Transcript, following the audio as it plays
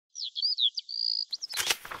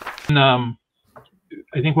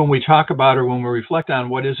I think when we talk about, or when we reflect on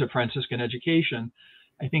what is a Franciscan education,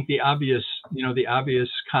 I think the obvious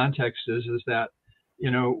context is that,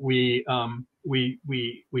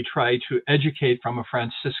 we try to educate from a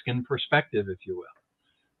Franciscan perspective, if you will.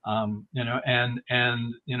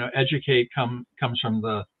 Educate comes from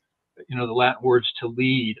the Latin words to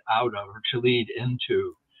lead out of, or to lead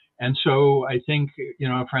into. And so I think,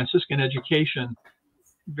 a Franciscan education,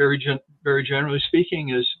 very generally speaking,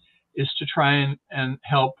 is to try and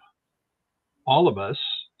help all of us,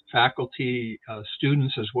 faculty,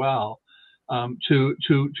 students as well, to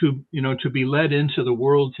be led into the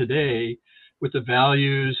world today with the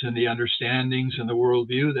values and the understandings and the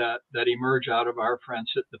worldview that emerge out of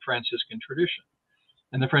the Franciscan tradition.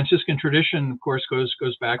 And the Franciscan tradition, of course,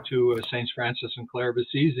 goes back to Saints Francis and Clare of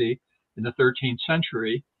Assisi in the 13th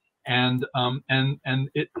century, and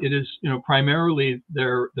it is primarily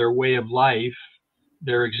their way of life,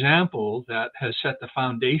 their example, that has set the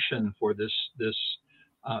foundation for this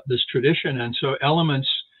tradition. And so elements,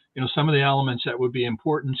 some of the elements that would be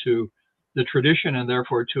important to the tradition and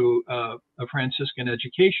therefore to a Franciscan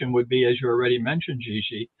education would be, as you already mentioned,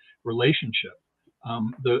 Gigi, relationship.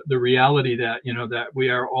 The reality that, that we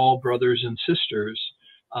are all brothers and sisters,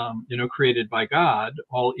 created by God,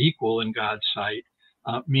 all equal in God's sight,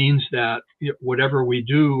 means that whatever we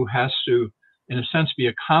do has to, in a sense, be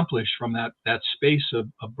accomplished from that space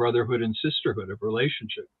of brotherhood and sisterhood, of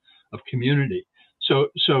relationship, of community. So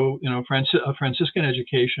a Franciscan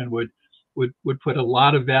education would put a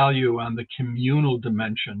lot of value on the communal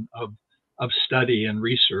dimension of study and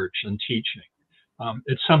research and teaching.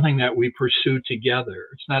 It's something that we pursue together.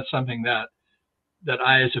 It's not something that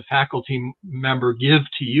I, as a faculty member, give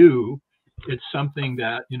to you. It's something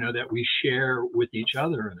that that we share with each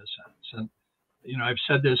other, in a sense. And I've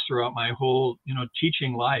said this throughout my whole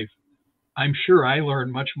teaching life. I'm sure I learn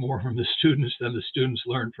much more from the students than the students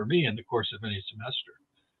learn from me in the course of any semester.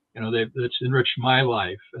 It's enriched my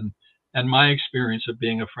life and my experience of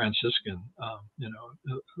being a Franciscan.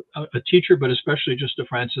 A teacher, but especially just a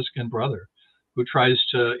Franciscan brother who tries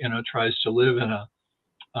to live in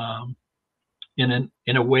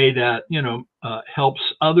a way that helps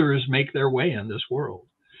others make their way in this world.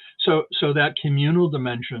 So that communal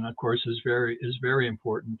dimension, of course, is very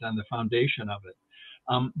important, and the foundation of it.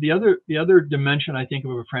 The other dimension, I think,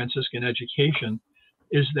 of a Franciscan education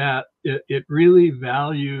is that it really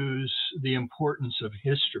values the importance of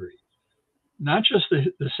history, not just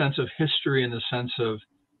the sense of history in the sense of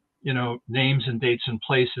names and dates and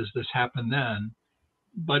places, this happened then,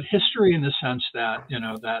 but history in the sense that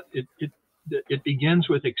that it begins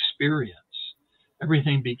with experience.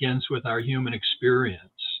 Everything begins with our human experience.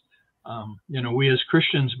 We as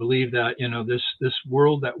Christians believe that this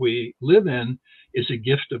world that we live in is a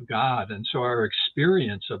gift of God, and so our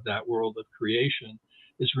experience of that world of creation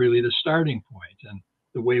is really the starting point, and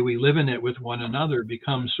the way we live in it with one another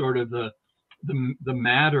becomes sort of the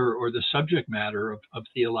matter, or the subject matter of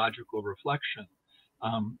theological reflection.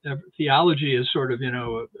 Theology is sort of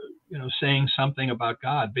saying something about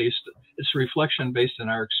God it's a reflection based on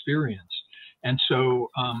our experience, and so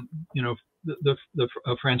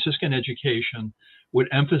the Franciscan education would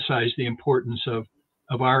emphasize the importance of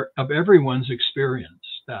everyone's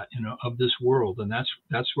experience of this world, and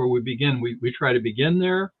that's where we begin. We try to begin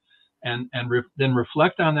there, and then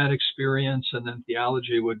reflect on that experience, and then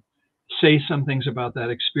theology would say some things about that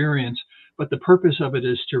experience. But the purpose of it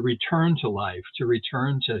is to return to life, to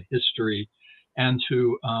return to history, and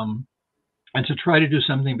to try to do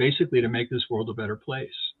something basically to make this world a better place.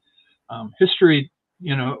 History,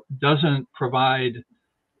 doesn't provide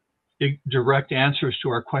direct answers to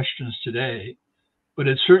our questions today, but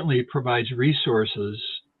it certainly provides resources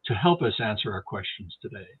to help us answer our questions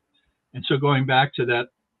today. And so going back to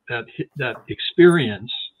that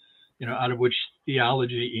experience, out of which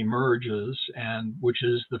theology emerges, and which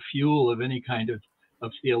is the fuel of any kind of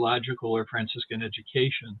theological or Franciscan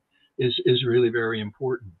education, is really very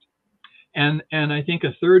important. And I think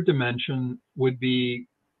a third dimension would be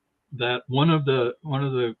that one of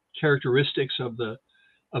the characteristics of the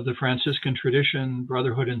Franciscan tradition,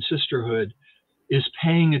 brotherhood and sisterhood, is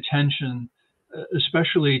paying attention,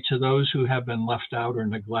 especially to those who have been left out or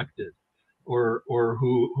neglected, or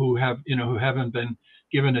who haven't been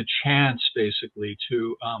given a chance, basically,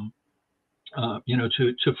 to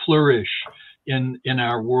flourish in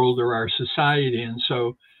our world or our society. And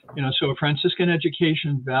so a Franciscan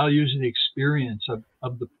education values the experience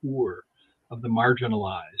of the poor, of the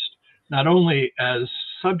marginalized, not only as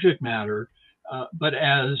subject matter, but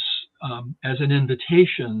as an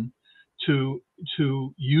invitation to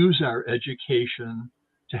use our education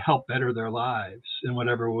help better their lives in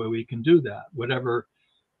whatever way we can do that, whatever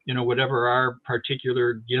our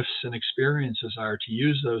particular gifts and experiences are, to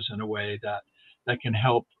use those in a way that can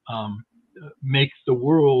help make the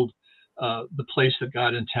world the place that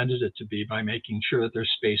God intended it to be, by making sure that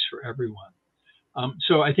there's space for everyone.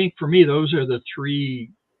 So I think for me, those are the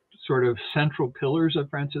three sort of central pillars of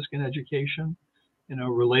Franciscan education: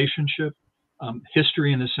 relationship,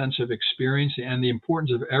 history in the sense of experience, and the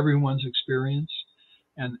importance of everyone's experience.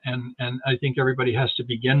 And I think everybody has to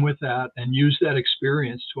begin with that and use that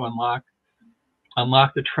experience to unlock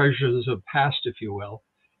the treasures of past, if you will.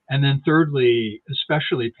 And then thirdly,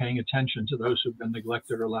 especially paying attention to those who've been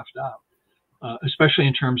neglected or left out, especially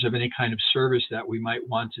in terms of any kind of service that we might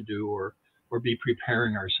want to do or be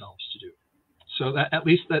preparing ourselves to do. So that, at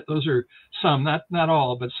least those are some, not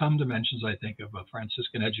all, but some dimensions, I think, of a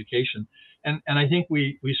Franciscan education. And I think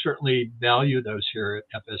we certainly value those here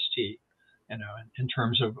at FST, in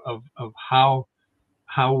terms of how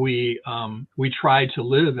we try to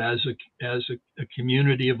live as a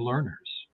community of learners.